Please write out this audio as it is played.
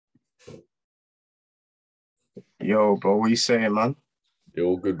Yo, bro, what you saying, man? You're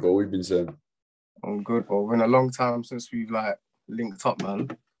all good, bro. We've been saying, I'm good, bro. Been a long time since we've linked up, man.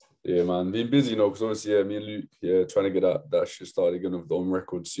 yeah, man, been busy, because obviously, me and Luke, trying to get that shit started again with the on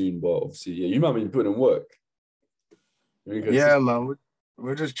record soon. But obviously, you might be putting in work. Yeah, man.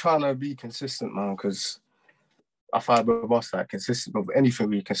 We're just trying to be consistent, man, because I find with us, consistent with anything,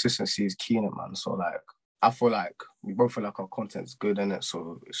 really, consistency is key in it, man. So, I feel like we both feel like our content's good in it,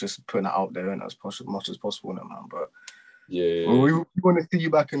 so it's just putting it out there and as much as possible in it, man. But we want to see you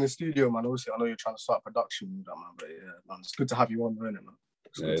back in the studio, man. Obviously, I know you're trying to start production with that, man. But yeah, man, it's good to have you on, isn't it, man?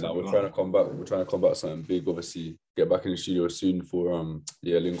 We're trying to come back. We're trying to come back something big. Obviously, get back in the studio soon for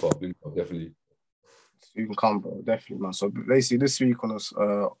link up, definitely. You can come, bro, definitely, man. So basically, this week on us,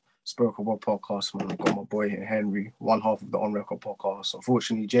 Spoke About podcast, man, I got my boy here, Henry, one half of the On Record podcast.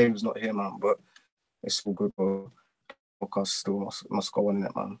 Unfortunately, James is not here, man, but it's all good, bro. Podcast still must go on in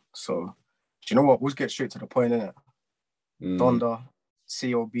it, man. So, do you know what? We'll get straight to the point, innit? Donda,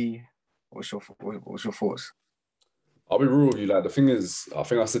 COB. What's your thoughts? I'll be real with you. Like, the thing is, I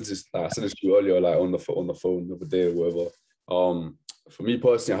think I said this to you earlier, like on the phone the other day or whatever. For me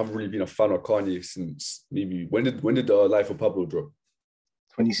personally, I haven't really been a fan of Kanye since maybe when did the Life of Pablo drop?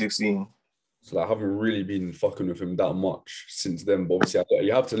 2016. So I haven't really been fucking with him that much since then. But obviously,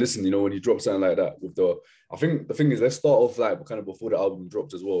 you have to listen, when he drops something like that. I think the thing is, let's start off like kind of before the album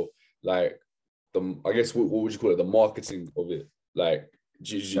dropped as well. Like, I guess what would you call it? The marketing of it. Like,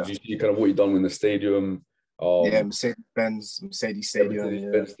 do you see kind of what he done in the stadium? Mercedes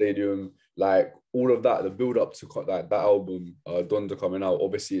Stadium, like all of that, the build up to like that album, Donda coming out.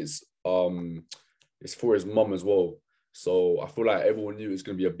 Obviously, it's for his mum as well. So I feel like everyone knew it was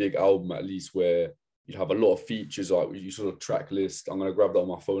going to be a big album, at least, where you'd have a lot of features, like you sort of track list. I'm going to grab that on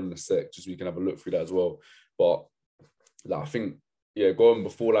my phone in a sec, just so we can have a look through that as well. But like, I think, going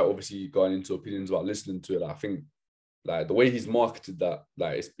before, like, obviously going into opinions about listening to it, like, I think, like, the way he's marketed that,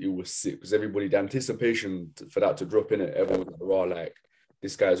 like, it was sick, because everybody, the anticipation for that to drop in it, everyone was like, raw, like,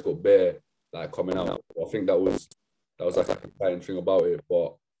 this guy's got bear, like, coming out. I think that was like an exciting thing about it.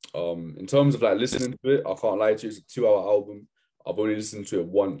 But in terms of like listening to it, I can't lie to you, it's a 2-hour album. I've only listened to it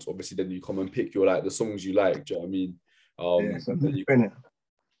once. Obviously, then you come and pick your, like, the songs you like. Do you know what I mean? Then you kind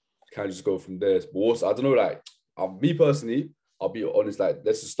of just go from there. But also, I don't know, like, me personally, I'll be honest, like,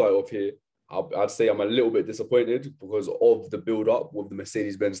 let's just start off here. I'd say I'm a little bit disappointed because of the build-up with the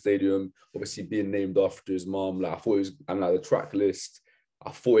Mercedes-Benz Stadium, obviously being named after his mom. Like, I thought it was, and like the track list,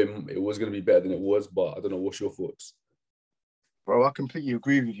 I thought it was going to be better than it was, but I don't know. What's your thoughts? Bro, I completely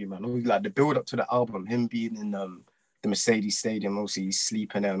agree with you, man. Like, the build-up to the album, him being in the Mercedes Stadium, obviously he's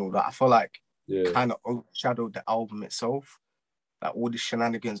sleeping there and all that, I feel like kind of overshadowed the album itself. Like, all the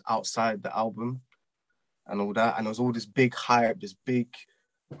shenanigans outside the album and all that. And there was all this big hype, this big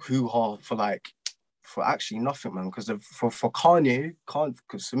hoo-ha for actually nothing, man. Because for Kanye,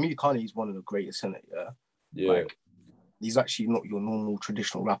 because for me, Kanye is one of the greatest in it, Like, he's actually not your normal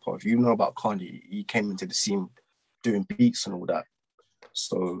traditional rapper. If you know about Kanye, he came into the scene doing beats and all that.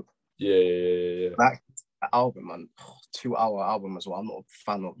 So that album, man, 2-hour album as well. I'm not a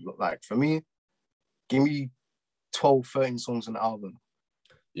fan of. Like, for me, give me 12, 13 songs on the album.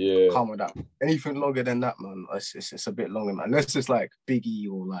 Calm with that. Anything longer than that, man, it's a bit longer, man. Unless it's like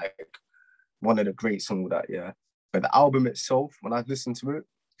Biggie or like one of the greats and all that, But the album itself, when I listened to it, it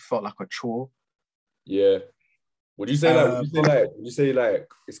felt like a chore. Would you say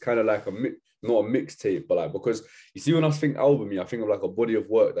it's kind of like not a mixtape, but like, because you see, when I think album, I think of like a body of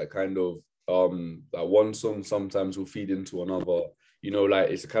work that kind of like one song sometimes will feed into another. Like,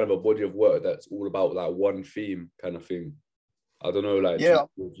 it's a kind of a body of work that's all about like one theme kind of thing. I don't know, like, do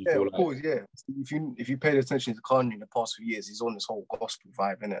you feel of course, If you paid attention to Kanye in the past few years, he's on this whole gospel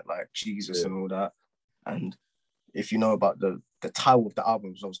vibe, innit, like Jesus and all that. And if you know about the title of the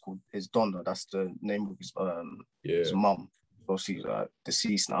album, was called his Donda. That's the name of his mum. She's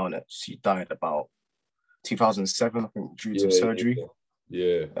deceased now, innit? She died about 2007, I think, due to surgery.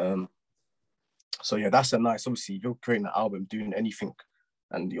 So that's a nice. Obviously, if you're creating an album, doing anything,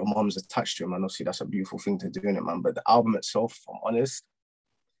 and your mom's attached to him, and obviously that's a beautiful thing to do in it, man. But the album itself, if I'm honest,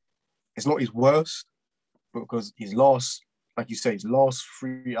 it's not his worst, because his last, like you say, his last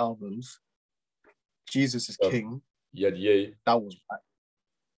 3 albums, Jesus is King. Ye. That was whack.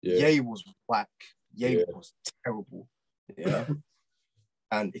 Ye was whack. Ye was terrible.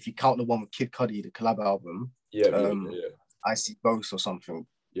 And if you count the one with Kid Cudi, the collab album, I See Ghosts or something,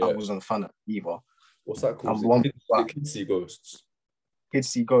 I wasn't a fan of either. What's that called? Kids See Ghosts. Kids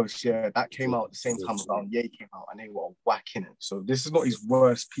See Ghosts, that came out at the same time as Ye came out, and they were whacking it. So this is not his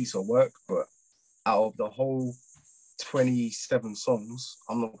worst piece of work, but out of the whole 27 songs,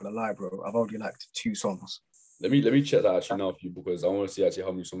 I'm not gonna lie, bro, I've only liked 2 songs. Let me check that actually now for you, because I want to see actually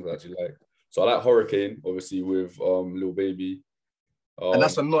how many songs I actually like. So I like Hurricane, obviously, with Lil Baby. And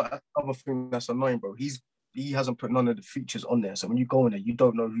that's another thing that's annoying, bro. He hasn't put none of the features on there. So when you go in there, you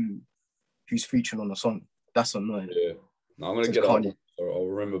don't know who's featuring on the song. That's annoying. Yeah. Now I'm gonna get that. I'll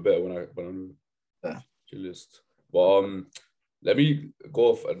remember better when I list. But let me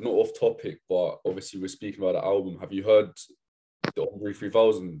go off, not off topic, but obviously we're speaking about the album. Have you heard the Andre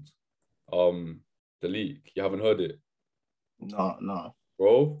 3000? The leak. You haven't heard it? No.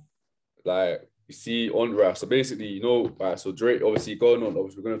 Bro, like, you see on rap. So basically, you know, right, so Drake obviously going on.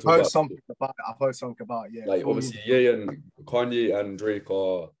 Obviously, we're going to talk about something about it. I've heard something about it, yeah. Like, obviously, and Kanye and Drake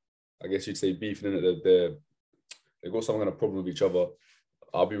are, I guess you'd say, beefing in it. They've got some kind of problem with each other.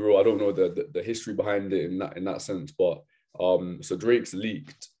 I'll be real, I don't know the history behind it in that sense, but so Drake's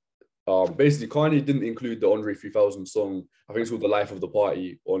leaked. Basically, Kanye didn't include the Andre 3000 song. I think it's called "The Life of the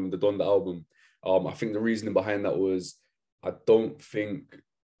Party" on the Donda album. I think the reasoning behind that was, I don't think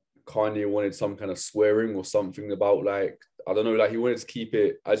Kanye wanted some kind of swearing or something about, like, I don't know, like he wanted to keep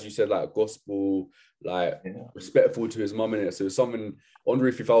it, as you said, like gospel, like respectful to his mum in it. So it's something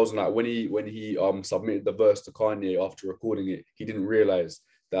Andre 3000, like when he submitted the verse to Kanye after recording it, he didn't realize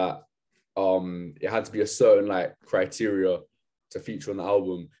that it had to be a certain like criteria to feature on the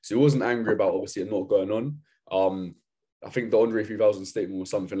album. So he wasn't angry about obviously it not going on. I think the Andre 3000 statement was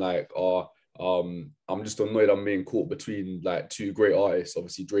something like, I'm just annoyed I'm being caught between like two great artists,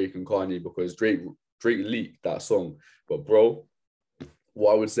 obviously Drake and Kanye, because Drake leaked that song. But bro,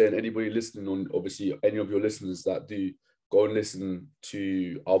 what I would say, and anybody listening on, obviously any of your listeners that do, go and listen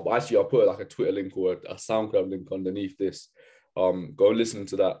to, I'll put like a Twitter link or a SoundCloud link underneath this. Go and listen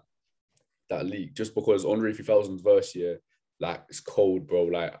to that leak, just because Andre 3000's verse here, like, it's cold, bro.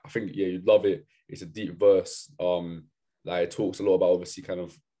 Like, I think, yeah, you'd love it. It's a deep verse. Like, it talks a lot about obviously kind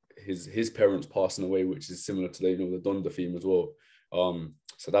of his parents passing away, which is similar to the Donda theme as well.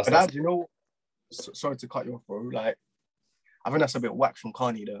 So that's you know, sorry to cut you off, bro. Like, I think that's a bit whack from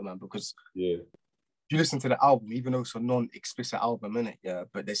Kanye though, man, because you listen to the album, even though it's a non-explicit album, innit? Yeah,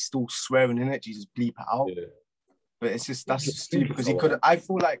 but there's still swearing in it. Jesus, bleep it out. Yeah. But it's just, that's stupid, because he could. I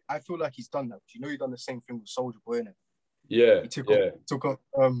feel like he's done that. You know, he's done the same thing with Soulja Boy, innit? Yeah, he took off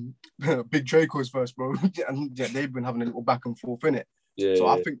Big Draco's verse, bro, and they've been having a little back and forth in it. So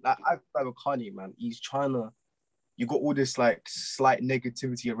I think that with Kanye, man, he's trying to. You got all this like slight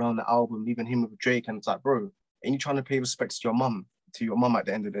negativity around the album, even him with Drake, and it's like, bro, and you trying to pay respects to your mum at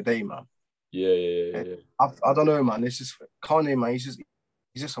the end of the day, man. Yeah. I don't know, man. It's just Kanye, man. He's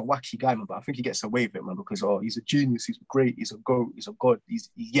just a wacky guy, man. But I think he gets away with it, man, because he's a genius, he's great, he's a goat, he's a god, he's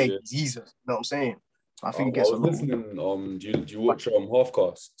Jesus. You know what I'm saying? I think he gets. I was listening. Do you watch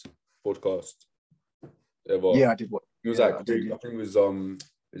Halfcast podcast? Ever? Yeah, I did. It was like Craig, I think it was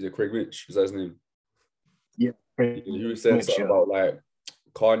is it Craig Mitch? Is that his name? Yeah. He was saying something about like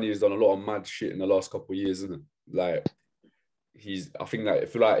Kanye has done a lot of mad shit in the last couple of years, isn't it? Like I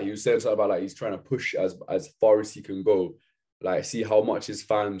feel like he was saying something about like he's trying to push as far as he can go, like see how much his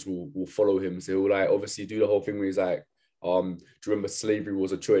fans will follow him. So he'll like obviously do the whole thing where he's like, do you remember slavery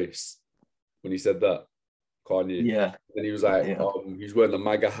was a choice? When he said that, Kanye. Yeah. Then he was like, he's wearing the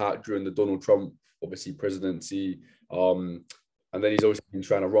MAGA hat during the Donald Trump, obviously, presidency. And then he's always been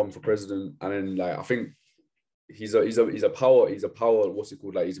trying to run for president. And then like I think he's a power, what's it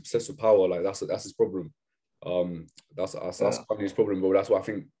called? Like he's obsessed with power. Like that's his problem. That's Kanye's problem. But that's why I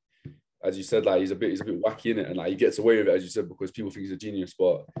think, as you said, like he's a bit wacky in it, and like he gets away with it, as you said, because people think he's a genius.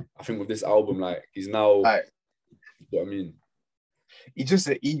 But I think with this album, like he's now, you know what I mean? He's just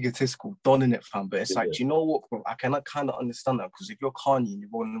an egotistical don in it, fam. But it's like, do you know what, bro? I cannot kind of understand that, because if you're Kanye and you're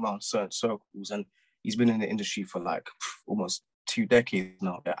rolling around certain circles, and he's been in the industry for like almost 2 decades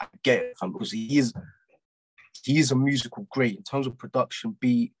now, I get it, fam, because he is a musical great in terms of production,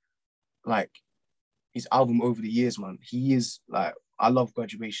 beat, like his album over the years, man. He is like, I love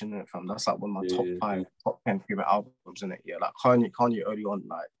Graduation, fam. That's like one of my top 5, top 10 favorite albums in it. Yeah, like Kanye early on,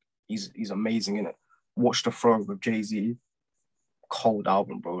 like he's amazing in it. Watch the Throne with Jay-Z. Cold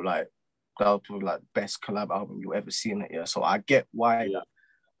album, bro. Like that was probably like best collab album you'll ever see in it. Yeah. So I get why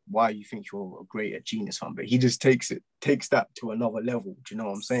you think you're a great genius, man. But he just takes that to another level. Do you know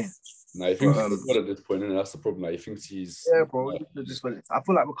what I'm saying? No, he thinks he's good at this point, and that's the problem. Like, he thinks he's bro. Like, I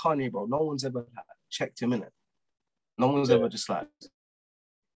feel like with Kanye, bro, no one's ever checked him in it. No one's ever just like.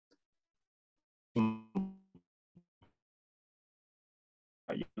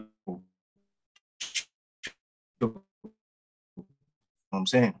 I'm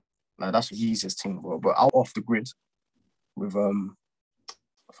saying, like that's the easiest thing, bro. But out off the grid with I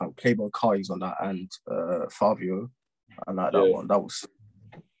think Playboy Cardi's on that, and Fabio, I like that one. That was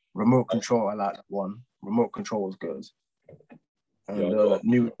Remote Control. I like that one. Remote Control was good. And Yeah,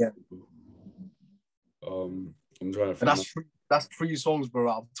 New Again. I'm trying to And think. that's 3 songs, bro,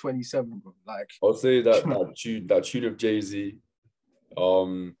 out of 27, bro. Like, I'll say that tune of Jay-Z.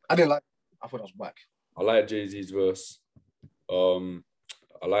 I didn't like. I thought that was whack. I like Jay-Z's verse.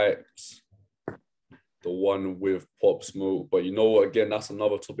 I liked the one with Pop Smoke, but you know what? Again, that's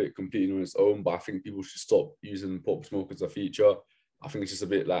another topic competing on its own. But I think people should stop using Pop Smoke as a feature. I think it's just a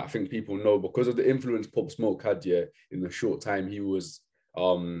bit like, I think people know because of the influence Pop Smoke had, in the short time he was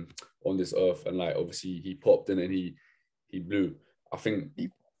on this earth, and like obviously he popped in and he blew. I think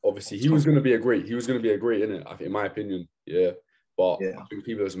obviously he was gonna be a great in it, I think, in my opinion. Yeah. But I think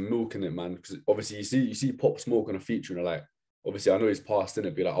people are just milking it, man. Because obviously you see Pop Smoke on a feature and like, obviously I know he's passed in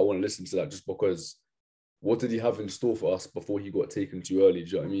it, but like, I want to listen to that just because what did he have in store for us before he got taken too early?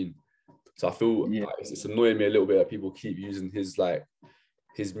 Do you know what I mean? So I feel like it's annoying me a little bit that people keep using his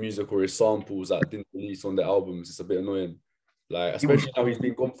music or his samples that didn't release on the albums. It's a bit annoying. Like, especially now he's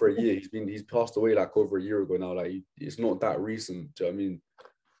been gone for a year. He's passed away like over a year ago now. Like, it's not that recent. Do you know what I mean?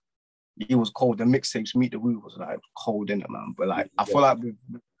 He was cold. The mixtapes Meet the Woo was like cold in it, man. But like, I feel like with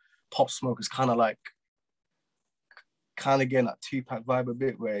Pop Smoke is kind of getting that Tupac vibe a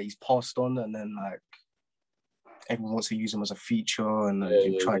bit, where he's passed on and then like everyone wants to use him as a feature and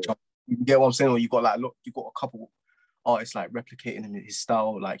you try to jump. You get what I'm saying? Or you got you got a couple artists like replicating him in his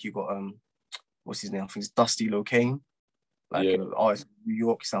style. Like you got what's his name? I think it's Dusty Locane. Like an artist in New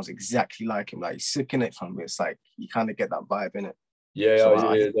York, sounds exactly like him. Like he's sick in it, fam. It's like you kind of get that vibe in it.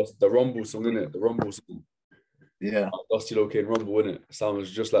 That's the Rumble song, innit? The Rumble song. Yeah. Dusty Locane Rumble, innit?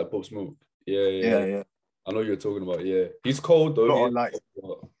 Sounds just like Pop Smoke. Yeah. I know you're talking about. Yeah, he's cold though. I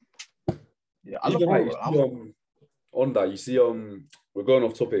love on that, you see, we're going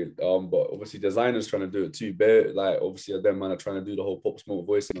off topic, but obviously designers trying to do it too. Like obviously them man are trying to do the whole Pop Smoke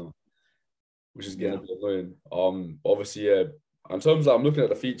voice now, which is getting a bit annoying. Obviously, in terms of, I'm looking at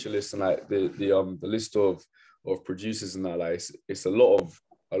the feature list and like the list of producers and that, like it's a lot of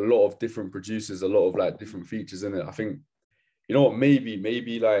different producers, a lot of like different features in it. I think, you know what,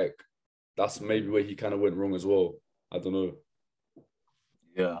 maybe like that's maybe where he kind of went wrong as well. I don't know.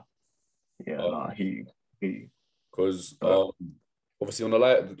 He because obviously on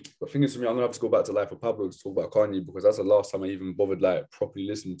the thing is, for me, I'm gonna have to go back to Life of Pablo to talk about Kanye, because that's the last time I even bothered like properly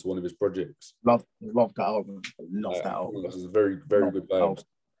listening to one of his projects. Love that album. That album. That's a very good vibe.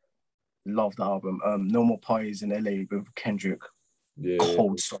 Love the album. No More Parties in LA with Kendrick.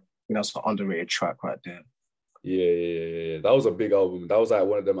 Cold song. That's an underrated track right there. Yeah. That was a big album. That was like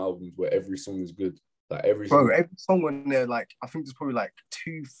one of them albums where every song is good. Like every song on there, like I think there's probably like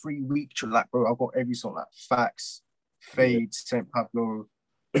 2-3 weeks. Like, bro, I've got every song, like Facts, Fade, Saint Pablo,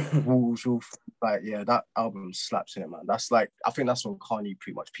 Wolves, like that album slaps in it, man. That's like, I think that's when Kanye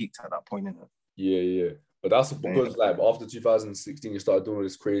pretty much peaked at that point, isn't it? Yeah. But that's because like after 2016, you started doing all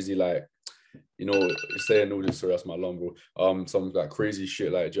this crazy, like, you know, saying all this. Sorry, that's my alarm, bro. Some like crazy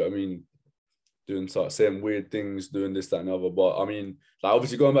shit, like, do you know what I mean? Saying weird things, doing this, that, and the other. But I mean, like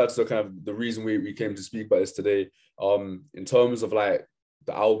obviously going back to the kind of the reason we came to speak about this today, in terms of like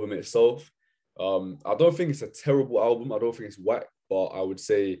the album itself, I don't think it's a terrible album. I don't think it's whack, but I would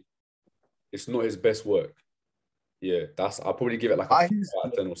say it's not his best work. Yeah, I'll probably give it like a 5 out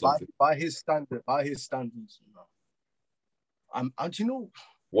of 10 or something. By his standards, do you know?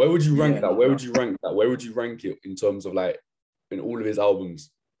 Where would you rank that? Where would you rank that? Where would you rank it in terms of like in all of his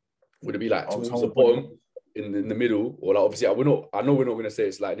albums? Would it be like towards the bottom, in the middle, or like obviously I know we're not going to say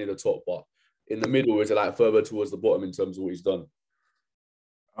it's like near the top, but in the middle, is it like further towards the bottom in terms of what he's done?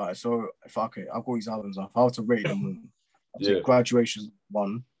 All right, so I've got his albums. If I were to rate them, Graduation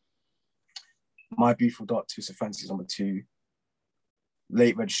 1, My Beautiful Dark Twisted Fantasy is number 2,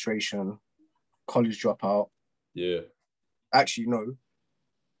 Late Registration, College Dropout. Yeah. Actually, no.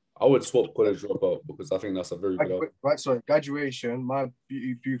 I would swap College Dropout because I think that's a very good album. Right, sorry. Graduation, My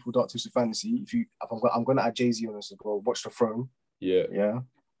Beautiful Dark Twisted Fantasy. I'm gonna add Jay-Z on this as well. Watch the Throne. Yeah. Do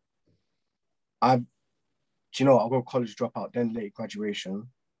you know what? I'll go College Dropout, then Late Graduation.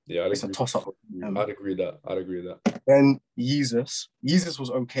 Yeah, it's a toss-up. I'd agree with that. Then Yeezus. Yeezus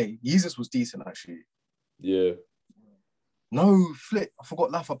was okay. Yeezus was decent, actually. Yeah. No, flip. I forgot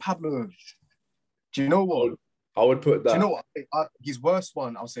Life of Pablo. Do you know what? I would put that. Do you know what? His worst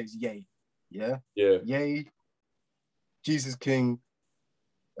one, I'll say, is Yay. Yeah? Yay, Jesus King,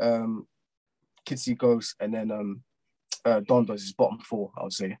 Kids See Ghosts, and then Don does his bottom 4, I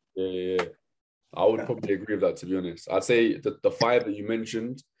would say. Yeah. I would probably agree with that, to be honest. I'd say the 5 that you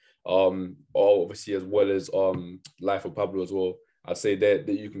mentioned, obviously as well as Life of Pablo as well, I'd say that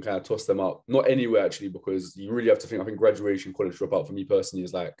you can kind of toss them up. Not anywhere, actually, because you really have to think. I think Graduation, College Dropout, for me personally,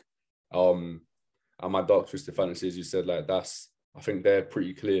 is like, and My Dark Twisted Fantasy, as you said, like I think they're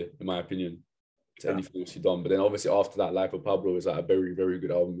pretty clear in my opinion to anything else he's done. But then obviously after that, Life of Pablo is like a very, very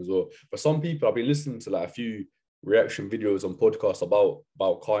good album as well. For some people, I've been listening to like a few reaction videos on podcasts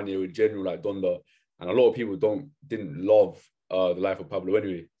about Kanye in general, like Donda, and a lot of people didn't love the Life of Pablo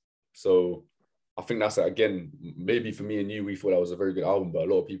anyway. So I think that's again, maybe for me and you, we thought that was a very good album, but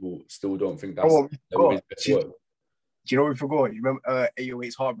a lot of people still don't think that's his best work. Do you know what we forgot? You remember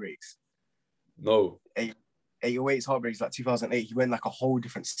 808's Heartbreaks? No. 808's Heartbreaks, like 2008. He went like a whole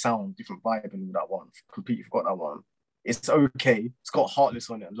different sound, different vibe in that one. Completely forgot that one. It's okay. It's got Heartless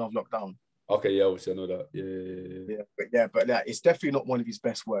on it and Love Lockdown. Okay, yeah, obviously I know that. Yeah. But it's definitely not one of his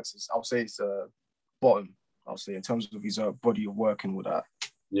best works. I'll say it's bottom. I'll say in terms of his body of work and all that.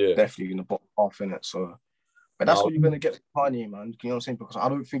 Yeah, definitely in the bottom half in it. So, but that's what you're gonna get with Kanye, man. You know what I'm saying? Because I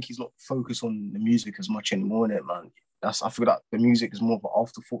don't think he's not focused on the music as much anymore in it, man. I feel that the music is more of an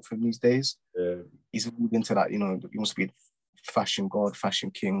afterthought for him these days. Yeah, he's moved into that. You know, he wants to be a fashion god,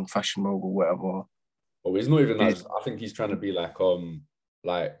 fashion king, fashion mogul, whatever. Well, he's not even that. I think he's trying to be like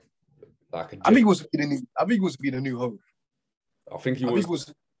I think he wants to be the new Hope. I think he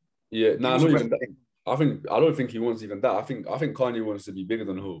was. Yeah, no, not even that. I don't think he wants even that. I think Kanye wants to be bigger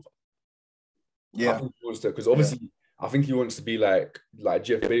than Hove. Yeah, I think he wants to, because obviously I think he wants to be like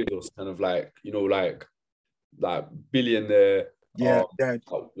Jeff Bezos, kind of like, you know, like billionaire.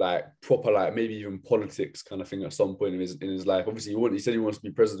 Like proper, like maybe even politics kind of thing at some point in his life. Obviously, he said he wants to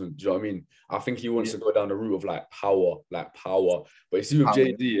be president. Do you know what I mean? I think he wants to go down the route of like power. But you see with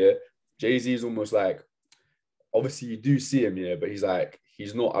Jay-Z, Jay-Z is almost like, obviously you do see him, but he's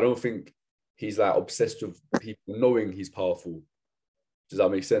not. I don't think he's like obsessed with people knowing he's powerful. Does that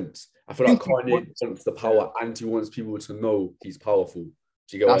make sense? I feel like Kanye wants the power and he wants people to know he's powerful. Do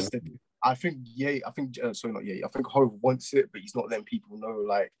you get what I mean? I think Hove wants it, but he's not letting people know,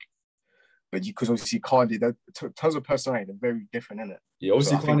 like, but because obviously Kanye, in terms of personality, they're very different, innit? Yeah,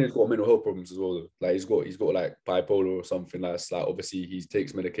 obviously Kanye's got mental health problems as well, though. Like he's got like bipolar or something like that. Like obviously he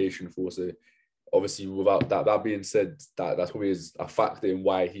takes medication for, so obviously without that being said, that's probably is a factor in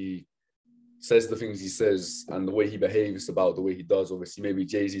why he says the things he says and the way he behaves about the way he does. Obviously, maybe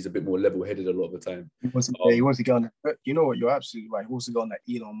Jay-Z's a bit more level-headed a lot of the time. He wants to go on. You know what? You're absolutely right. He wants to go on that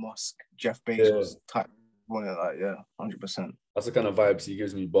Elon Musk, Jeff Bezos type. 100%. That's the kind of vibes he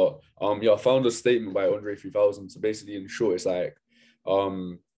gives me. But I found a statement by Andre 3000. So basically, in short, it's like,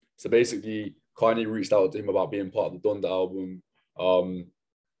 so basically, Kanye reached out to him about being part of the Donda album.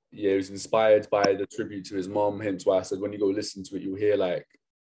 He was inspired by the tribute to his mom. Hence why I said when you go listen to it, you'll hear like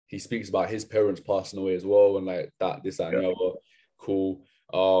he speaks about his parents passing away as well, and like that, this, that, and the other. Cool.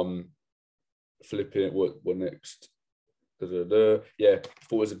 Flipping. What next? Yeah,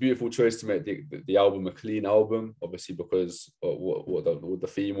 thought it was a beautiful choice to make the album a clean album, obviously because of what the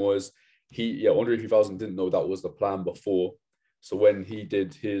theme was. Andre 3000 didn't know that was the plan before, so when he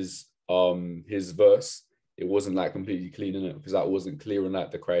did his verse, it wasn't like completely clean in it because that wasn't clear on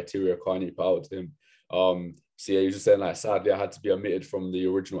like the criteria Kanye put out to him. So he was just saying like, sadly, I had to be omitted from the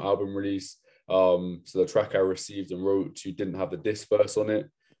original album release. So the track I received and wrote to didn't have the diss verse on it.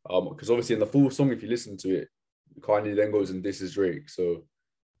 Because obviously in the full song, if you listen to it, Kanye then goes and disses Drake. So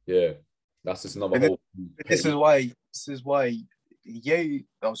yeah, that's just another whole. This is why. Ye.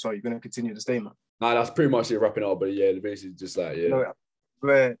 Oh, sorry, you're gonna continue the statement. Nah, that's pretty much it. Wrapping up, but yeah, basically just like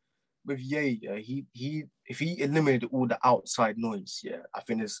where with Ye, he if he eliminated all the outside noise, I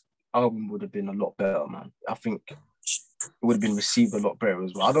think this album would have been a lot better, man. I think it would have been received a lot better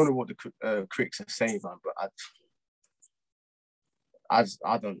as well. I don't know what the critics are saying, man, but I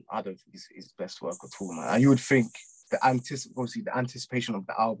don't think it's his best work at all, man. And you would think the anticipation of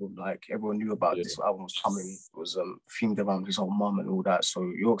the album, like everyone knew about this album was coming, was themed around his own mum and all that.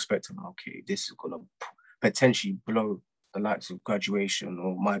 So you're expecting, okay, this is gonna potentially blow the likes of Graduation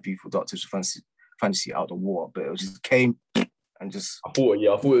or My Beautiful Dark Twisted Fantasy out of the water, but it just came and just. I thought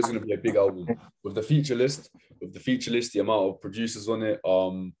it was gonna be a big album with the feature list, the amount of producers on it.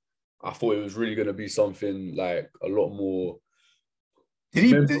 I thought it was really gonna be something like a lot more. Did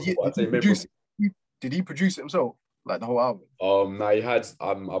he produce it himself, like the whole album? Now he had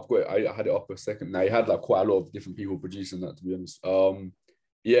I had it up a second. Now he had like quite a lot of different people producing that, to be honest.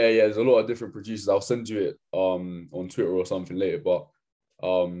 There's a lot of different producers. I'll send you it on Twitter or something later. But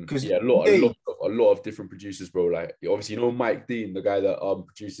a lot of different producers, bro. Like obviously, you know Mike Dean, the guy that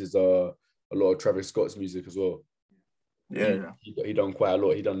produces a lot of Travis Scott's music as well. Yeah, he done quite a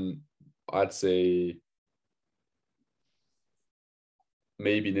lot. He done, I'd say,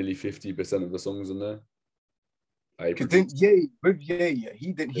 maybe nearly 50% of the songs in there. He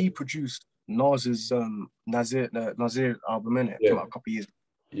produced Nas's Nasir album, in it. Came out a couple of years.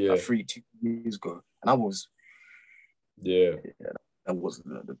 Yeah. 2 years ago, and that was that was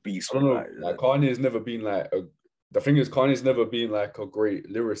the beast. I don't know. Like Kanye's never been like a. The thing is, Kanye's never been like a great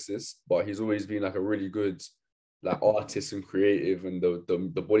lyricist, but he's always been like a really good like artist and creative, and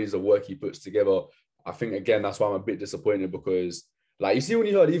the bodies of work he puts together. I think again that's why I'm a bit disappointed, because like you see when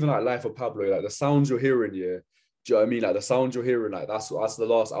you heard even like Life of Pablo, like the sounds you're hearing, yeah. Do you know what I mean? Like the sounds you're hearing, like that's the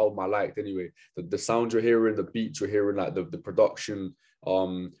last album I liked anyway. The sound you're hearing, the beats you're hearing, like the production,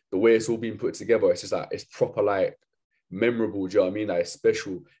 the way it's all being put together, it's just like it's proper like memorable. Do you know what I mean? Like it's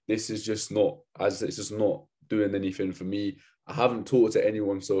special. This is just not it's just not doing anything for me. I haven't talked to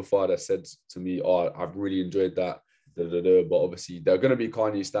anyone so far that said to me, "Oh, I've really enjoyed that." But obviously, there are gonna be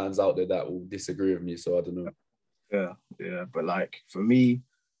Kanye stands out there that will disagree with me. So I don't know. Yeah. But like for me,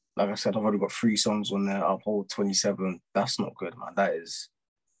 like I said, I've already got 3 songs on there. I'll hold 27. That's not good, man. That is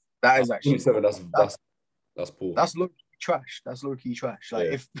actually 27. That's poor. That's low key trash. That's low key trash.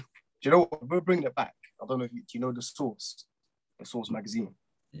 Like if do you know what, we're bringing it back. I don't know if do you know the Source magazine?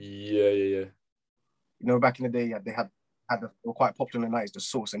 Yeah. You know, back in the day, they were quite popular in the 90s, the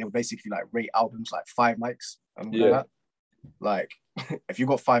Source, and it would basically like rate albums like 5 mics and all that. Like if you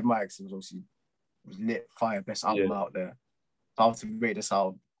got 5 mics, it was lit fire, best album out there. So I have to rate this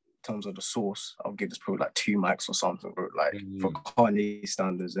out in terms of the Source. I'll give this probably like 2 mics or something, bro. Like for Kanye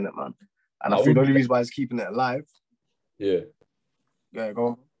standards, innit, man? And I think the only reason why it's keeping it alive. Yeah, go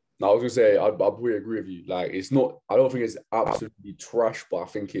on. No, I was gonna say I probably agree with you. Like it's not. I don't think it's absolutely trash, but I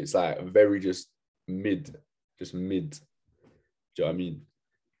think it's like very just mid. Do you know what I mean?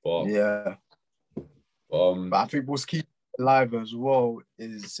 But yeah. But I think what's keeping it alive as well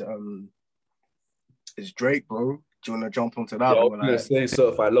is Drake, bro. Do you want to jump onto that? Yeah, I was gonna say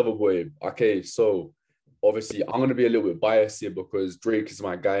Certified Lover Boy. Okay, so obviously I'm gonna be a little bit biased here because Drake is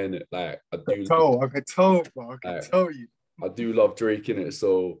my guy in it. Like I can tell, bro. I can tell you. I do love Drake in it.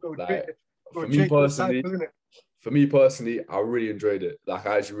 So for me personally, I really enjoyed it. Like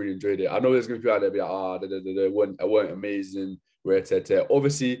I actually really enjoyed it. I know there's gonna be people out there be like, it weren't amazing.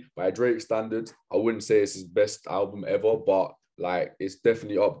 Obviously, by Drake standards, I wouldn't say it's his best album ever, but like it's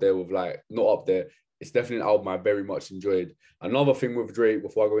definitely up there with like not up there. It's definitely an album I very much enjoyed. Another thing with Drake,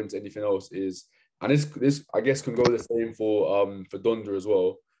 before I go into anything else, is, and this I guess can go the same for Donda as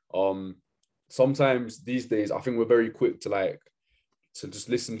well. Sometimes these days I think we're very quick to just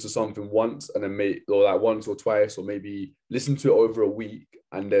listen to something once and then or like once or twice, or maybe listen to it over a week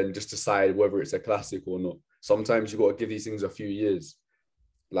and then just decide whether it's a classic or not. Sometimes you got to give these things a few years.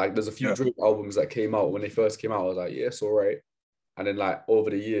 Like there's a few Drake albums that came out when they first came out. I was like, yeah, it's all right. And then like over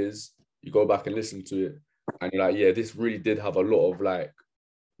the years, you go back and listen to it, and you're like, yeah, this really did have a lot of like,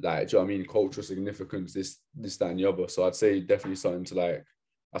 do you know what I mean, cultural significance, this, that, and the other. So I'd say definitely something to like,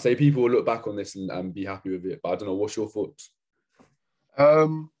 I say people will look back on this and be happy with it. But I don't know, what's your thoughts? I've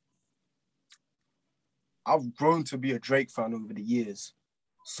grown to be a Drake fan over the years.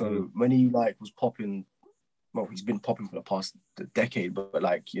 So when he like was popping, well, he's been popping for the past decade, but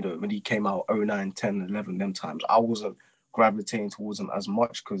like, you know, when he came out 09, 10, 11, them times, I wasn't gravitating towards him as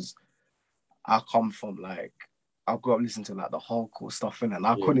much because I come from like, I grew up listening to like the hardcore stuff and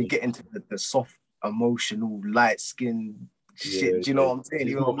I couldn't get into the soft, emotional, light skin shit. Do you know what I'm saying?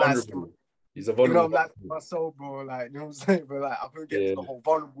 He's more vulnerable. He's a vulnerable. You know, I'm like my soul, bro. Like, you know what I'm saying? But like, I couldn't get to the whole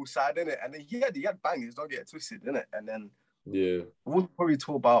vulnerable side in it. And then he had bangers, don't get it twisted, innit? And then we'll probably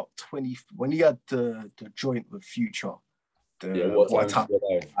talk about 20 when he had the joint with Future. What time?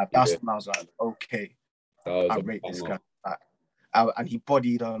 That's when I was like, okay, I rate this guy. And he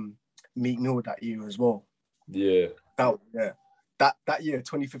bodied Meek Mill that year as well. Yeah. That year,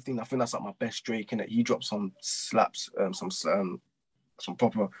 2015, I think that's like my best Drake in it. He dropped some slaps, some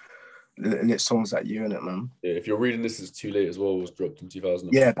proper lit songs that year in it, man. Yeah, if you're reading this, it's Too Late as well. It was dropped in 2000.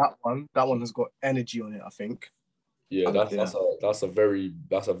 Yeah, that one has got energy on it, I think. Yeah, that's a very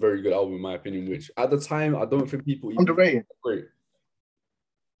good album in my opinion. Which at the time, I don't think people even underrated. Great.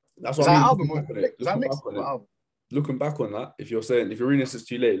 That's what I mean. Looking back on that, if you're reading this, it's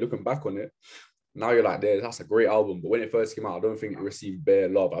Too Late. Looking back on it, now you're like, that's a great album. But when it first came out, I don't think it received bare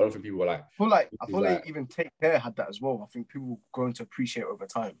love. I don't think people were like. I feel like even Take Care had that as well. I think people grown to appreciate it over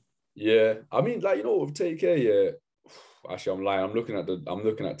time. Yeah, I mean, like, you know, with Take Care, yeah. Actually, I'm lying. I'm looking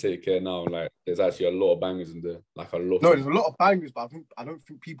at Take Care now. Like, there's actually a lot of bangers in there. Like a lot. No, there's a lot of bangers, but I don't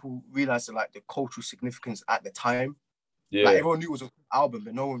think people realize like the cultural significance at the time. Yeah. Like everyone knew it was an album,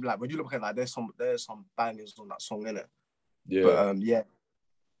 but no one like when you look at it, like there's some bangers on that song in it. Yeah.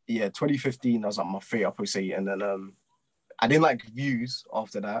 But 2015 that was like my favorite, I'll probably say. And then I didn't like Views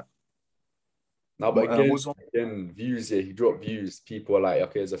after that. No, but again, Views, he dropped Views. People are like,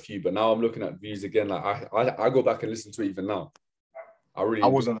 okay, there's a few, but now I'm looking at Views again. Like I go back and listen to it even now. I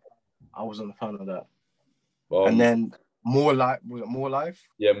wasn't a fan of that. Um, and then More Life, was it More Life?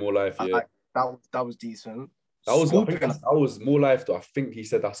 Yeah, More Life. Yeah, that was decent. I think that was More Life. Though I think he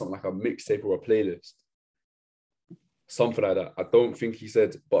said that's something like a mixtape or a playlist, something like that. I don't think he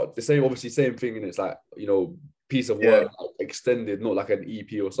said, but obviously same thing, and it's like, you know, piece of work extended, not like an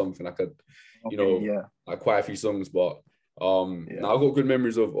EP or something, like like quite a few songs. But now I've got good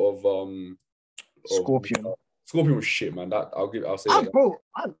memories of Scorpion. Scorpion was shit, man. I'll say that. Bro,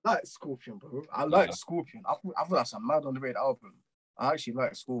 I like Scorpion, bro. I like Scorpion. I thought that's a mad underrated album. I actually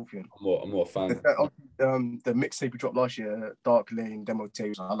like Scorpion. I'm not a fan. The mixtape we dropped last year, Dark Lane demo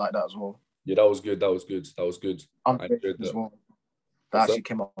tapes, I like that as well. Yeah, that was good. I enjoyed that as well. That actually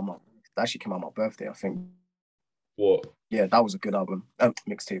came out on my birthday, I think. What? Yeah, that was a good album.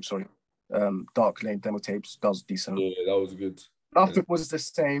 Mixtape, sorry. Dark Lane demo tapes, that was decent. Yeah, that was good. Nothing was the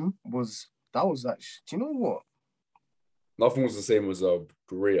same. That was actually. Do you know what? Nothing Was the Same was a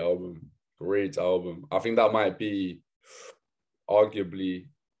great album. Great album. I think that might be arguably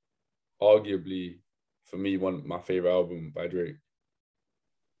for me my favorite album by Drake.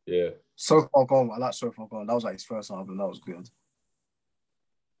 Yeah. So Far Gone. I like So Far Gone. That was like his first album. That was good.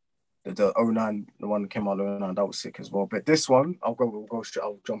 The 09, the one that came out in 09, that was sick as well. But this one, I'll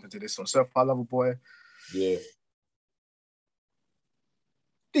jump into this one. Certified Lover Boy. Yeah.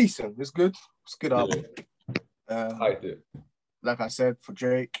 Decent. It's good. It's a good album. I liked it. Like I said, for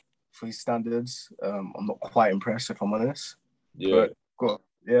Drake, for his standards, I'm not quite impressed, if I'm honest. Yeah. But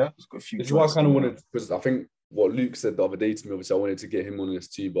it's got a few. This is what I kind of wanted, because I think what Luke said the other day to me, obviously I wanted to get him on this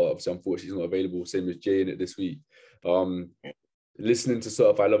too, but obviously unfortunately he's not available. Same as Jay in it this week. Listening to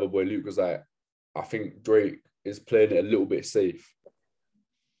Certified Lover Boy, Luke was like, I think Drake is playing it a little bit safe.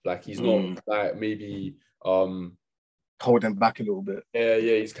 Like he's not like maybe holding back a little bit. Yeah,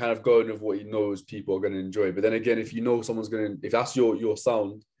 he's kind of going with what he knows people are going to enjoy. But then again, if you know if that's your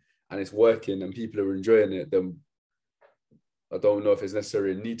sound and it's working and people are enjoying it, then I don't know if it's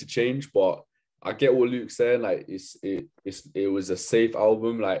necessarily a need to change. But I get what Luke's saying. Like it was a safe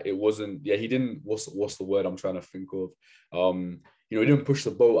album. Like it wasn't. Yeah, he didn't. What's the word I'm trying to think of? He didn't push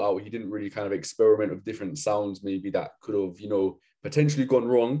the boat out. He didn't really kind of experiment with different sounds. Maybe that could have potentially gone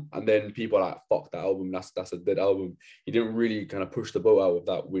wrong, and then people are like, fuck that album, that's a dead album. He didn't really kind of push the boat out with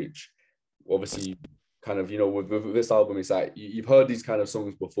that, which obviously kind of, with this album, it's like you've heard these kind of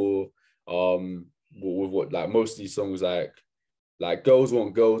songs before, with what, like most of these songs, like Girls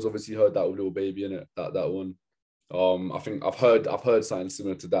Want Girls, obviously heard that with Lil Baby in it, that one. I think I've heard something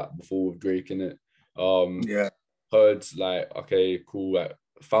similar to that before with Drake in it. Heard like, okay, cool, like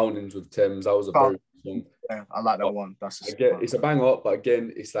Fountains with Thames, that was a very good song. Yeah, I like that one. It's a bang up, but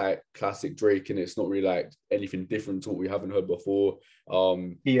again, it's like classic Drake, and it's not really like anything different to what we haven't heard before.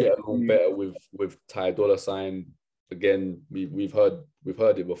 Get along better with Ty Dolla $ign. Again, we've heard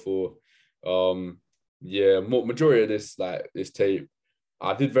it before. Majority of this tape,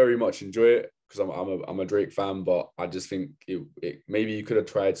 I did very much enjoy it because I'm a Drake fan, but I just think it maybe you could have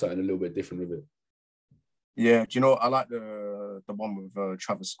tried something a little bit different with it. Yeah, do you know, I like the one with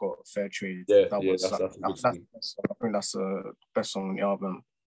Travis Scott, Fair Trade. Yeah, that's a good song. I think that's the best song on the album.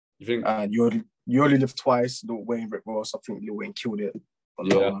 You think? And You Only Live Twice, Lil Wayne, Rick Ross. I think Lil Wayne killed it.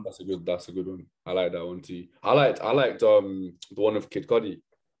 Yeah, that's a good one. I like that one too. I liked the one of Kid Cudi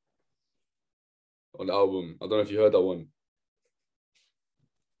on the album. I don't know if you heard that one.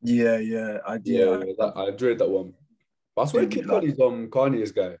 Yeah, I did. Yeah, I enjoyed that one. But I swear Kid Cudi's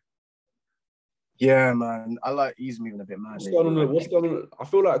Kanye's guy. Yeah, man. He's moving a bit mad. What's going on? I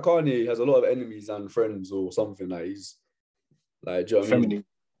feel like Kanye has a lot of enemies and friends or something. Like he's like, do you know what I mean?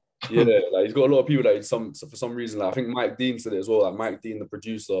 Yeah, like he's got a lot of people that for some reason. Like, I think Mike Dean said it as well. Like Mike Dean, the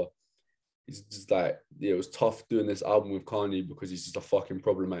producer, he's just like, it was tough doing this album with Kanye because he's just a fucking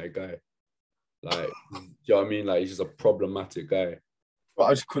problematic guy. Like, do you know what I mean? Like he's just a problematic guy. But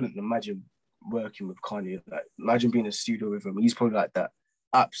I just couldn't imagine working with Kanye. Like, imagine being in a studio with him. He's probably like that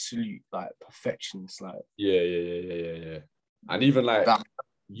absolute like perfectionist. Like, yeah. And even like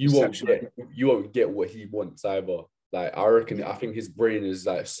you won't get what he wants either. Like I think his brain is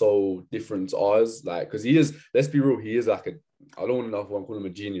like so different to ours. Like, because he is, let's be real, he is like I don't want to call him a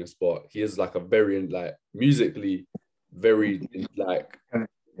genius, but he is like a very like musically very like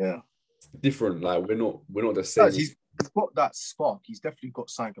different. Like we're not the same. He's got that spark. He's definitely got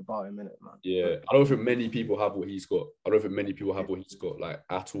something about him in it, man. Yeah, I don't think many people have what he's got. Like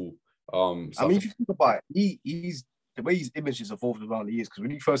at all. I mean, if you think about it, he's the way his image has evolved around the years. Because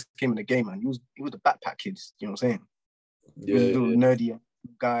when he first came in the game, man, he was the backpack kid. You know what I'm saying? Yeah, he was a little nerdy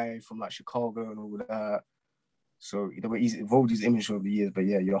guy from like Chicago and all that. So the way he's evolved his image over the years. But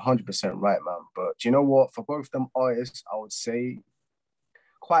yeah, you're 100% right, man. But do you know what? For both them artists, I would say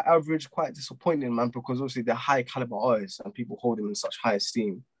quite average, quite disappointing, man, because obviously they're high caliber artists and people hold them in such high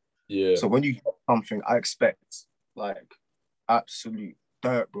esteem. Yeah. So when you get something, I expect like absolute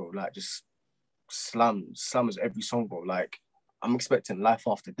dirt, bro. Like just slammers every song, bro. Like I'm expecting Life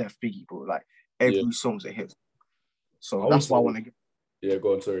After Death Biggie, bro. Like every song's a hit. So that's why I want to get. Yeah,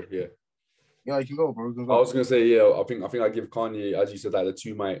 go on, sorry. Yeah. Yeah, you can go, bro. You can go. I was gonna say, yeah, I think I give Kanye, as you said, like the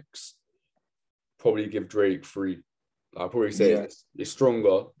 2 mics, probably give Drake 3. I'd probably say it's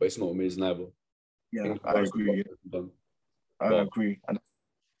stronger, but it's not amazing either. Yeah, I agree. I agree. And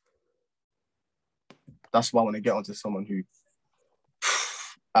that's why I want to get onto someone who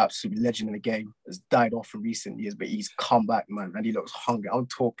absolute legend in the game, has died off in recent years, but he's come back, man, and he looks hungry. I'm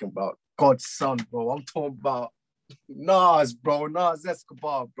talking about God's son, bro. I'm talking about Nas, bro. Nas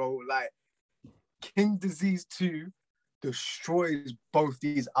Escobar, bro. Like King Disease 2 destroys both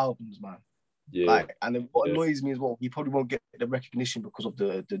these albums, man. Yeah. Like, and then what annoys me as well, he probably won't get the recognition because of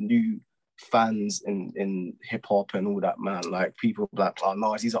the new fans in hip hop and all that, man. Like people like, oh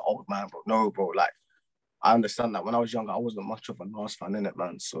Nas, he's an old man, bro. No, bro. Like I understand that. When I was younger, I wasn't much of a Nas fan, innit,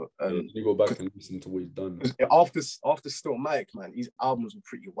 man. So you go back and listen to what he's done. After Stillmatic, man, his albums were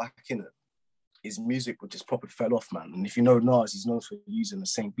pretty whack, innit. His music would just proper fell off, man. And if you know Nas, he's known for using the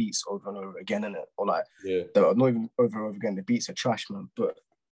same beats over and over again, innit? Or like, they're not even over and over again. The beats are trash, man. But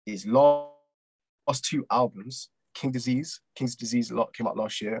his last 2 albums, King's Disease came out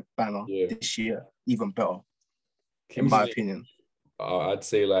last year, banger. This year, even better, in my opinion. I'd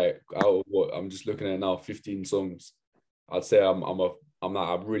say like out of what I'm just looking at now, 15 songs. I'd say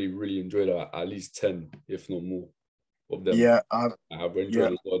I've really enjoyed at least 10, if not more, of them. Yeah, I've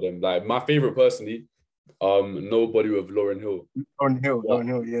enjoyed a lot of them. Like my favorite personally, Nobody with Lauryn Hill. Lauryn Hill,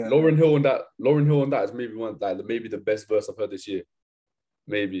 yeah. Lauryn Hill on that is maybe the best verse I've heard this year.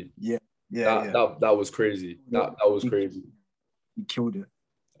 Maybe. Yeah. That was crazy. That was crazy. He killed it.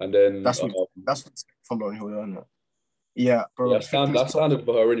 And then that's from Lauryn Hill, isn't it? Yeah, bro. Yeah, that standard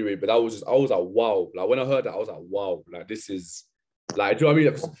for her anyway. But I was like, wow. Like when I heard that, I was like, wow. Like this is like, do you know what I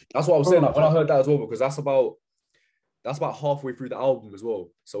mean? That's what I was saying. Like when I heard that as well, because that's about halfway through the album as well.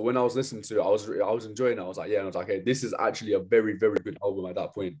 So when I was listening to it, I was enjoying it. I was like, yeah, and I was like, okay, this is actually a very, very good album at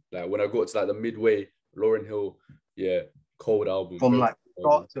that point. Like when I got to like the midway, Lauryn Hill, cold album. From like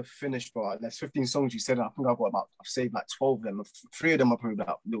start to finish, bro. There's 15 songs you said. I think I've saved like 12 of them. 3 of them are probably like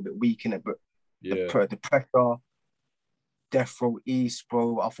a little bit weak in it, but the Pressure, Death Row East,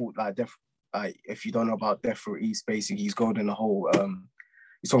 bro. I thought like if you don't know about Death Row East, basically he's going in the whole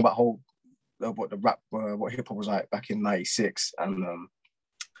he's talking about what the rap what hip hop was like back in '96, and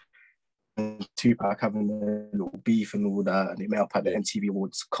Tupac having a little beef and all that, and they met up at the MTV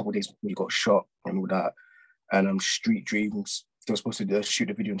Awards a couple of days before he got shot and all that, and Street Dreams. They were supposed to shoot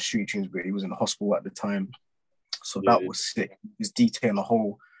a video on Street Dreams, but he was in the hospital at the time, so that was sick. He was detailing a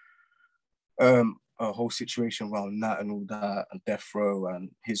whole situation around that and all that, and Death Row and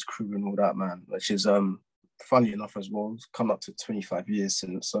his crew and all that, man. Which is funny enough as well. It's come up to 25 years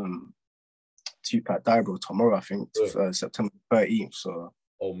since Tupac died, bro. Tomorrow, I think, September 13th. So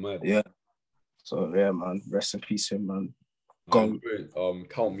man. Yeah. So yeah, man. Rest in peace, him, man. Count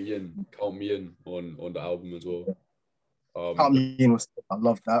me in on the album as well. Count me in I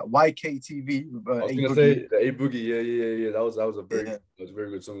love that. YKTV. I was gonna say the A Boogie, yeah. That was a very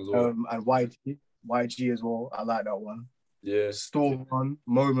good song as well. And YG as well. I like that one. Yeah. Storm Run,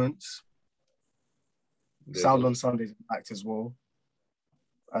 Moments. Sound on Sundays act as well.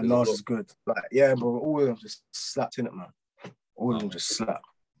 And Nas is good. Like, yeah, bro, all of them just slapped in it, man. All of them just slapped.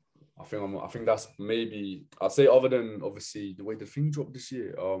 I think that's maybe, I'd say, other than obviously the way the thing dropped this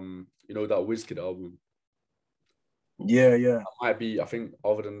year, you know, that Wizkid album. Yeah. That might be, I think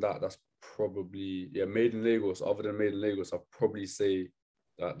other than that, that's probably, Made in Lagos. Other than Made in Lagos, I'd probably say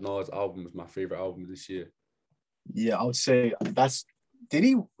that Nas album is my favorite album this year. Yeah, I would say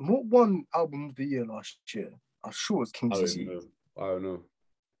what won album of the year last year? I'm sure it was King's Disease. I don't know.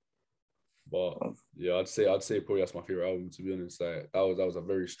 But yeah, I'd say probably that's my favorite album, to be honest. Like that was a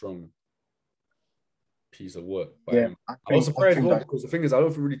very strong piece of work by him. I was surprised because the thing is, I don't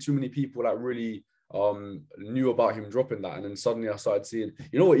think really too many people like really knew about him dropping that, and then suddenly I started seeing,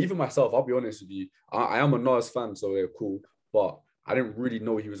 you know what, even myself, I'll be honest with you, I am a Nas fan, so they're cool, but I didn't really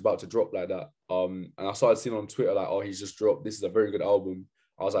know he was about to drop like that. And I started seeing on Twitter like, oh, he's just dropped, this is a very good album.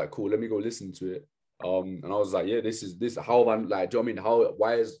 I was like, cool, let me go listen to it. And I was like, yeah, this how am I, like, do you know what I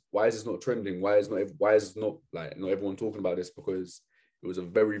mean? Why is this not trending? Why is not everyone talking about this? Because it was a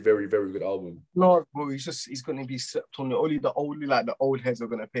very, very, very good album. No, bro, he's gonna be slept on. Only the old heads are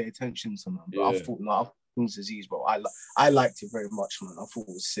gonna pay attention to him. But I thought, King's Disease, bro. I liked it very much, man. I thought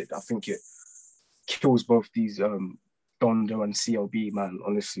it was sick. I think it kills both these Donda and CLB, man.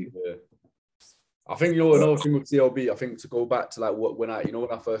 Honestly. Yeah. I think another thing with CLB. I think to go back to like when I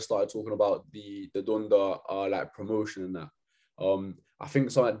first started talking about the Donda like promotion and that. I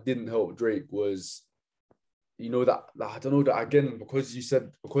think something that didn't help Drake was, that I don't know, that again, because you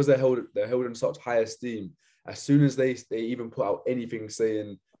said they're held in such high esteem. As soon as they even put out anything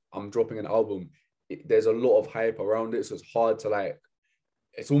saying I'm dropping an album, there's a lot of hype around it, so it's hard to like.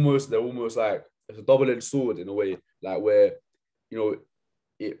 They're almost like it's a double-edged sword in a way, like where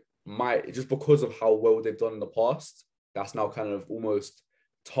it might, just because of how well they've done in the past, that's now kind of almost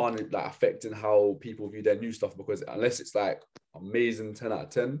like affecting how people view their new stuff, because unless it's like amazing 10 out of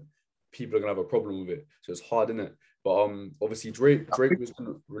 10, people are gonna have a problem with it. So it's hard, isn't it? But obviously Drake was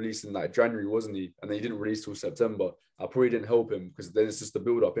gonna release in like January, wasn't he? And then he didn't release till September. I probably didn't help him, because then it's just the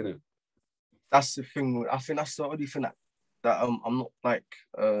build up, innit? That's the thing. I think that's the only thing that I'm not like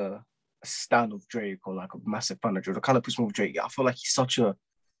a stan of Drake or like a massive fan of Drake. The kind of person with Drake, I feel like he's such a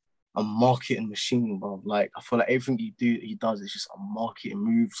marketing machine, bro. Like I feel like everything he does is just a marketing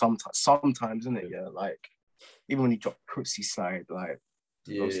move. Sometimes, isn't it? Yeah, like even when he dropped Pussy Slide, like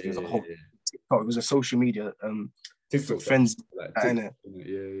there's a whole TikTok. It was a social media TikTok friends, like innit?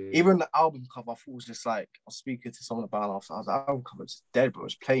 Yeah. Even the album cover, I thought was just like, I was speaking to someone about it after. I was like, album cover is dead, bro.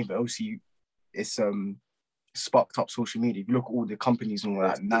 It's plain, but obviously it's sparked up social media. If you look at all the companies and all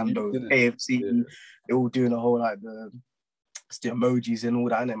like Nando, KFC, they're all doing a whole like the emojis and all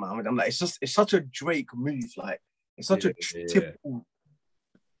that, innit, man? I'm like, it's such a Drake move, like it's such a typical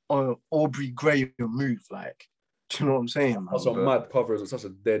Aubrey Graham move, like. Do you know what I'm saying, man? That's a mad cover. It's such a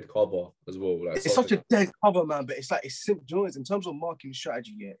dead cover as well. Like, it's such a dead cover, man. But it's like it's simple. You know, in terms of marketing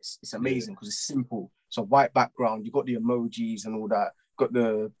strategy, yeah, it's amazing because it's simple. It's a white background. You got the emojis and all that. Got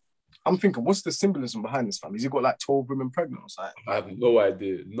the. I'm thinking, what's the symbolism behind this, fam? Has he got like 12 women pregnant or something? I have no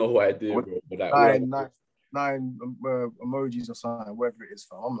idea, bro. But like, nine emojis or something, whatever it is,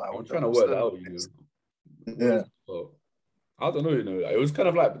 fam. I'm like, I'm trying to work that out, Yeah. I don't know, Like, it was kind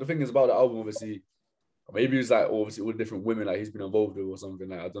of like, the thing is about the album, obviously. Maybe it's like obviously all the different women like he's been involved with or something.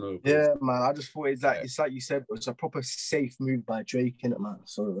 Like, I don't know. Yeah, man. I just thought it's like you said, it's a proper safe move by Drake, innit, man.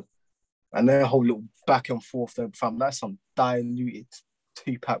 So, and their whole little back and forth, fam, that's some diluted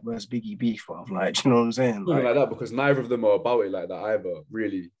Tupac versus Biggie beef, bro. Like, do you know what I'm saying? Something like that, because neither of them are about it like that either.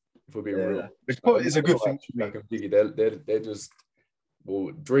 Really, if we're being real, which probably is a good thing. Tupac and Biggie, they're just,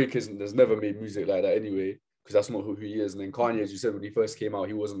 well, Drake has never made music like that anyway, because that's not who he is. And then Kanye, as you said, when he first came out,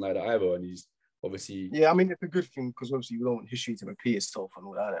 he wasn't like that either, and he's obviously, I mean, it's a good thing because obviously you don't want history to repeat itself and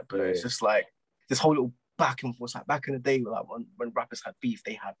all that, but it's just like this whole little back and forth. Like back in the day, like when rappers had beef,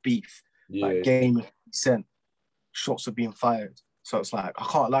 they had beef. Like Game of Consent, shots are being fired. So it's like, I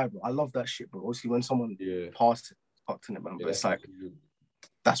can't lie, bro. I love that shit, bro. Obviously, when someone passed it, fucked in it, man. But it's like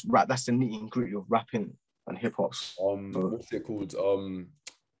that's rap. That's the nitty and gritty of rapping and hip hop. What's it called?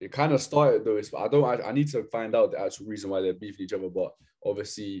 It kind of started though. I need to find out the actual reason why they're beefing each other. But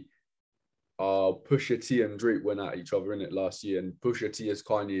obviously, Pusha T and Drake went at each other in it last year, and Pusha T is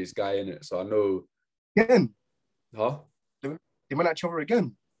Kanye's guy in it, so I know. Again? Huh? They went at each other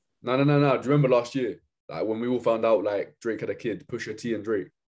again? No. Do you remember last year, like when we all found out like Drake had a kid, Pusha T and Drake?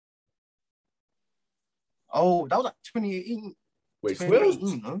 Oh, that was like 2018. Wait,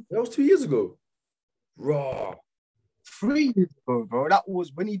 2018, huh? That was 2 years ago. Raw. 3 years ago, bro. That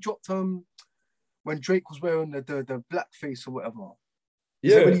was when he dropped when Drake was wearing the blackface or whatever.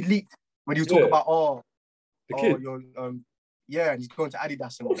 Yeah. When he leaked. When he was talking about, the kid. and he's going to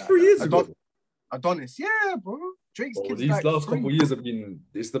Adidas and all that. 3 years ago. Adonis, yeah, bro. Drake's kids. These like last couple of years have been.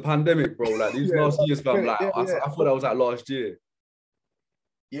 It's the pandemic, bro. Like these last years, fam. Like I thought that was like last year.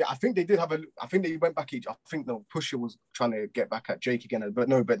 Yeah, I think they did have I think they went back I think Pusha was trying to get back at Drake again, but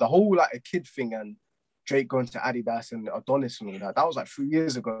the whole like a kid thing and Drake going to Adidas and Adonis and all that was like 3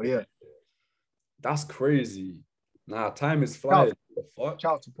 years ago. Yeah. That's crazy. Nah, time is flying. The fuck?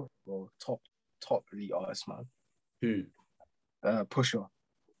 Shout out to Pusha, bro. Top elite artist, man. Who? Pusha.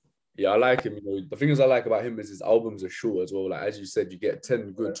 Yeah, I like him. The things I like about him is his albums are short as well. Like as you said, you get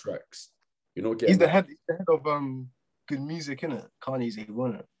 10 good tracks. You're not getting. He's the head of good music, innit? Kanye's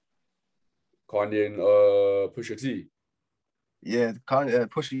A1, it. Kanye and Pusha T. Yeah,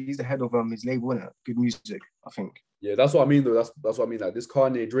 Pusha. He's the head of his label, innit? Good music, I think. Yeah, that's what I mean though. That's what I mean. Like this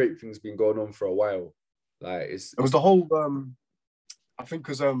Kanye Drake thing's been going on for a while. Like it was the whole I think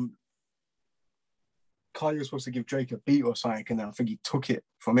because Kanye was supposed to give Drake a beat or something, and I think he took it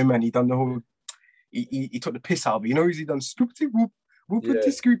from him and he done the whole he took the piss out of it. You know, he done scoopty whoop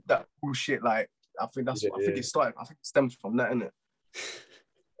scoop that bullshit. Like I think I think it started. I think it stems from that, innit?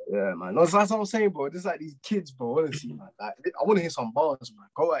 Yeah, man. That's what I'm saying, bro. There's like these kids, bro. Honestly, man. Like I want to hear some bars, man.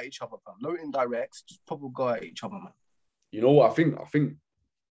 Go at each other, fam. No indirects, just probably go at each other, man. you know what? I think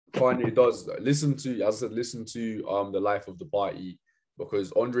Kanye does listen to, as I said, listen to The Life of the Party,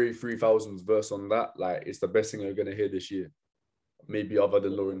 because Andre 3000's verse on that, like, it's the best thing you're gonna hear this year. Maybe other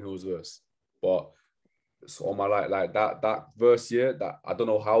than Lauryn Hill's verse, but so on my like that verse, yeah, that I don't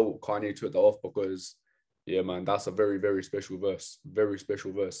know how Kanye took that off, because yeah, man, that's a very, very special verse, very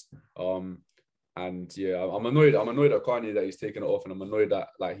special verse. And yeah, I'm annoyed at Kanye that he's taken it off, and I'm annoyed that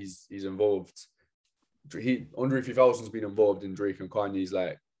like he's involved. Andre 3000's been involved in Drake and Kanye's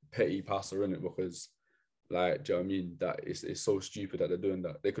like petty passer in it, because like, do you know what I mean? That it's so stupid that they're doing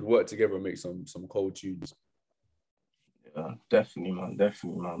that. They could work together and make some cold tunes. Yeah, definitely, man.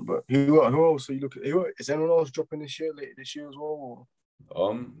 But who else are you looking at? Is anyone else dropping later this year as well?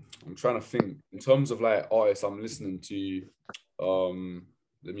 Or? I'm trying to think in terms of like artists I'm listening to.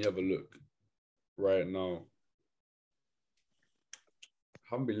 Let me have a look right now.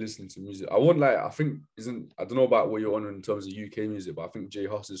 I haven't been listening to music. I don't know about what you're on in terms of UK music, but I think Jay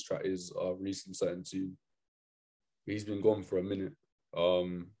Huss's track is releasing certain tune. He's been gone for a minute.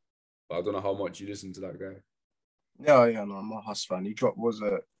 But I don't know how much you listen to that guy. Yeah, no, I'm a Huss fan. He dropped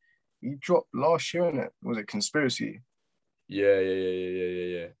last year, innit? Was it Conspiracy?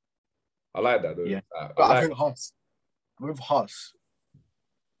 Yeah. I like that though. Yeah. I think Huss,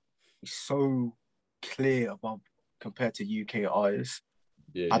 he's so clear compared to UK artists.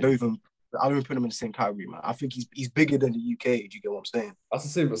 Yeah. I don't even put him in the same category, man. I think he's bigger than the UK. Do you get what I'm saying? That's the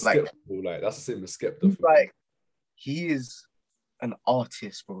same as Skepta. That's the same as Skepta. Like, he is an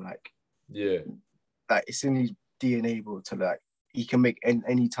artist, bro. Like, yeah, like it's in his DNA, bro. To like, he can make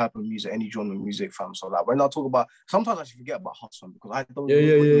any type of music, any genre of music, fam. So like, when I talk about, sometimes I actually forget about Huss, fam, because I don't.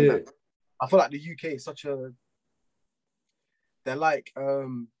 Yeah. I feel like the UK is they're like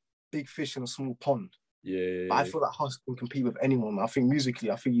big fish in a small pond. Yeah. But I feel like Huss can compete with anyone. I think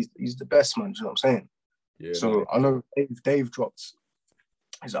musically, he's the best, man. Do you know what I'm saying? Yeah. So man. I know Dave dropped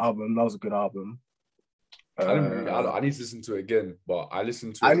his album. That was a good album. I need to listen to it again, but I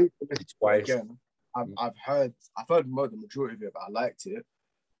listened to it twice. Again. I've heard the majority of it, but I liked it.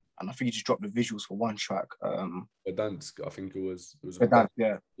 And I think he just dropped the visuals for one track. Verdansk, I think it was. Verdansk,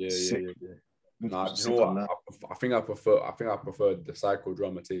 yeah. Yeah. Nah, you know what? I think I preferred the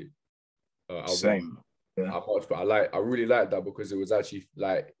psychodrama tape album. Same. Yeah. I really liked that because it was actually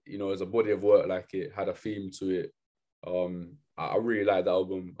like, you know, as a body of work, like it had a theme to it. I really liked the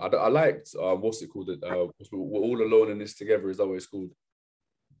album. I liked what's it called? We're All Alone in This Together. Is that what it's called?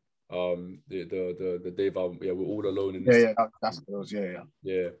 The Dave album. Yeah, We're All Alone in This. Yeah, that's what it was.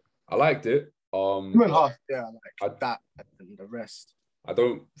 Yeah. I liked it. That and the rest. I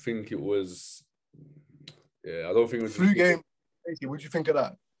don't think it was. Yeah, I don't think it was. Flu Game. What do you think of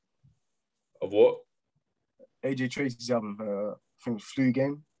that? Of what? AJ Tracy's album. I think Flu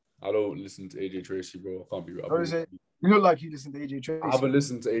Game. I don't listen to AJ Tracy, bro. I can't be. What is it? You look like you listen to AJ Tracy. I haven't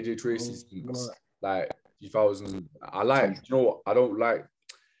listened to AJ Tracy since like 2000. I like. You know what? I don't like.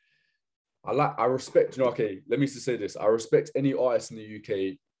 I respect. You know. Okay, let me just say this. I respect any artist in the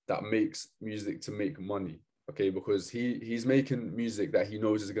UK that makes music to make money. Okay, because he's making music that he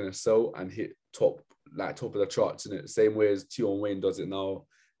knows is gonna sell and hit top of the charts, in it. Same way as Tion Wayne does it now.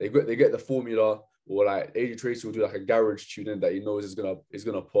 They get the formula, or like AJ Tracy will do like a garage tune in that he knows is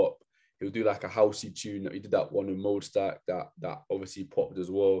gonna pop. He'll do like a housey tune. He did that one in Mode Stack that obviously popped as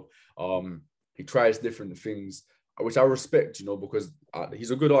well. He tries different things, which I respect, you know, because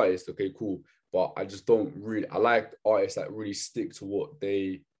he's a good artist. Okay, cool. But I just don't really. I like artists that really stick to what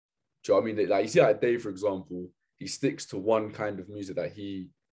they. Do you know what I mean? Like you see, like Dave, for example, he sticks to one kind of music that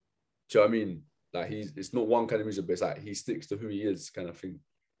he. Do you know what I mean? Like it's not one kind of music, but it's like he sticks to who he is, kind of thing.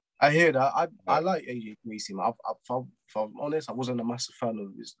 I hear that. I like AJ Tracy. If I'm honest, I wasn't a massive fan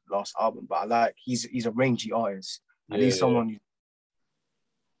of his last album, but I like he's a rangy artist. And he's someone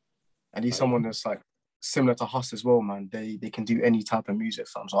that's like similar to Huss as well, man. They can do any type of music,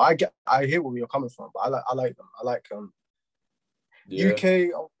 fam. So I hear where you're coming from, but I like them. I like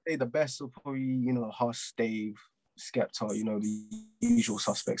UK, I'll say the best of probably, you know, Huss, Dave, Skepta, you know, the usual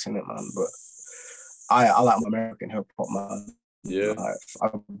suspects in it, man. But I like my American hip hop, man. Yeah, I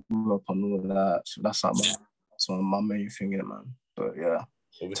grew up on all of that, so that's like my main thing in it, man. But yeah,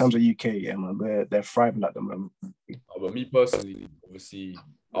 obviously, in terms of UK, yeah, man, they're thriving at the moment. But me personally, obviously,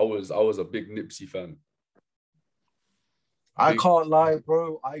 I was a big Nipsey fan. I can't lie,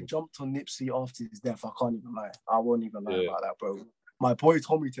 bro. I jumped on Nipsey after his death. I can't even lie. I won't even lie about that, bro. My boy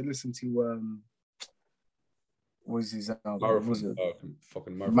told me to listen to what was his album? Marathon, was it?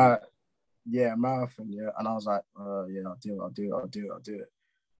 Fucking Marathon. Marathon, yeah. And I was like, yeah, I'll do it.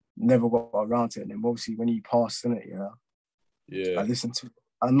 Never got around to it. And then obviously when he passed, in it, I listened to it.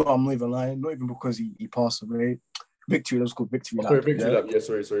 I'm not even lying, not even because he passed away. Victory. It was called Victory Oh, Lap. sorry, Victory Lap. Yeah,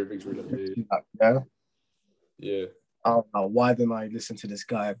 sorry, Victory Lap. Victory Lap, yeah. Yeah. I don't know, why didn't I listen to this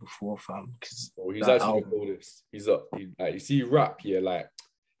guy before, fam? Because he's actually the coolest. He's up. Like, you see rap here, like,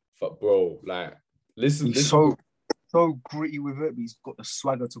 fuck, bro, like, listen. He's so gritty with it, but he's got the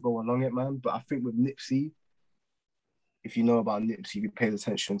swagger to go along it, man. But I think with Nipsey, if you know about Nipsey, you paid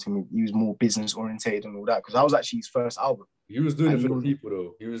attention to me. He was more business orientated and all that, because that was actually his first album. He was doing it for the people,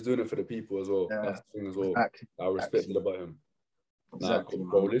 though. He was doing it for the people as well. Yeah, that's the thing as well. Exactly. I respected about him. Exactly, nah,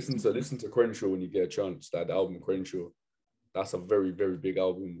 bro. Listen to Crenshaw when you get a chance. Like the album Crenshaw, that's a very, very big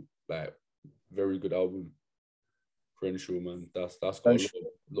album. Like, very good album. Crenshaw, man. That's got a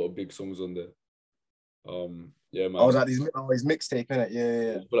lot of big songs on there. Yeah, man. I was at his mixtape, innit?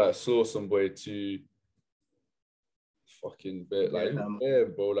 Yeah. But like, saw some boy too. Fucking bit, like, yeah,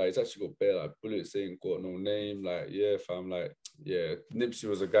 bro. Like, it's actually got bare, like, Bullets ain't got no name. Like, yeah, fam. Like, yeah, Nipsey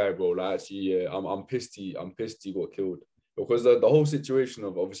was a guy, bro. Like, actually, yeah, I'm pissed he got killed, because the whole situation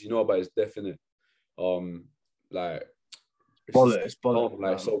of, obviously, you know about his death, innit? Like, bollocks.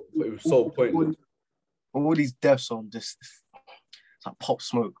 Like, so it was so pointless. All these deaths on just, it's like Pop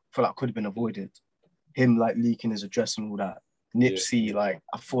Smoke. I feel like could have been avoided. Him like leaking his address and all that. Nipsey, like,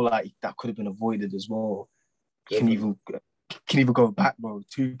 I feel like that could have been avoided as well. Can even go back, bro.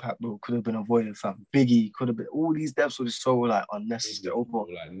 Tupac, bro, could have been avoided, fam. Biggie could have been. All these deaths were just so like unnecessary. Over what?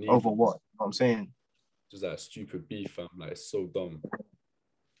 You know what I'm saying? Just that stupid beef, fam. Like, it's so dumb.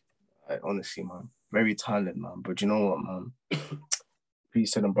 Like, honestly, man, very talented, man. But you know what, man?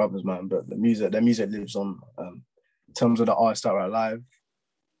 Peace to them brothers, man. But their music lives on. In terms of the artists that are alive,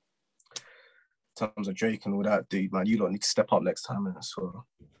 in terms of Drake and all that, dude, man, you don't need to step up next time, and so.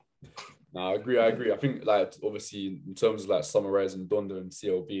 I agree. I think, like, obviously, in terms of like summarizing Donda and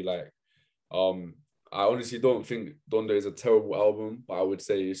CLB, like, I honestly don't think Donda is a terrible album, but I would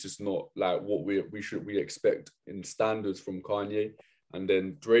say it's just not like what we expect in standards from Kanye. And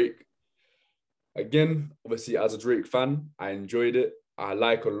then Drake, again, obviously, as a Drake fan, I enjoyed it. I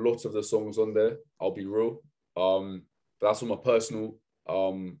like a lot of the songs on there. I'll be real. But that's on my personal,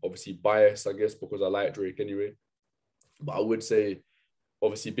 obviously, bias, I guess, because I like Drake anyway. But I would say,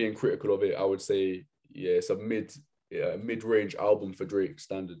 obviously, being critical of it, I would say, yeah, it's a mid-range album for Drake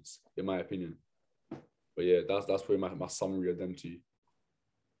standards, in my opinion. But yeah, that's probably my summary of them to you.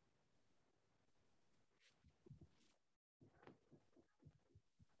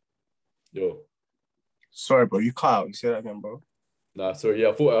 Yo. Sorry, bro, you cut out. You say that again, bro. Nah, sorry. Yeah,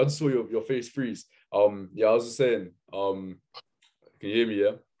 I just saw your face freeze. Yeah, I was just saying, can you hear me,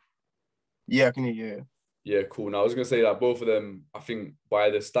 yeah? Yeah, I can hear you. Yeah, cool. Now, I was going to say that both of them, I think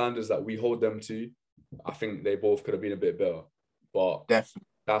by the standards that we hold them to, I think they both could have been a bit better. But definitely.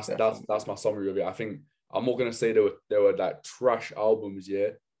 That's my summary of it. I think I'm not going to say they were like trash albums, yeah,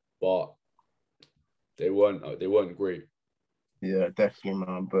 but they weren't great. Yeah, definitely,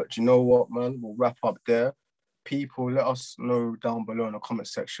 man. But you know what, man? We'll wrap up there. People, let us know down below in the comment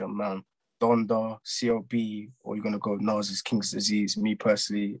section, man. Donda, CLB, or you're gonna go Nas's King's Disease. Me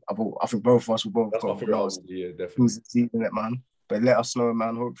personally, I think both of us will both go Nas. Yeah, definitely. King's Disease, in it, man. But let us know,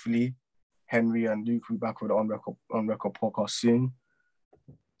 man. Hopefully, Henry and Luke will be back with the On Record podcast soon.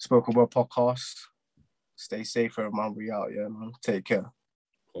 Spoken Word podcast. Stay safe, everyone. We out, yeah, man. Take care.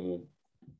 Come on.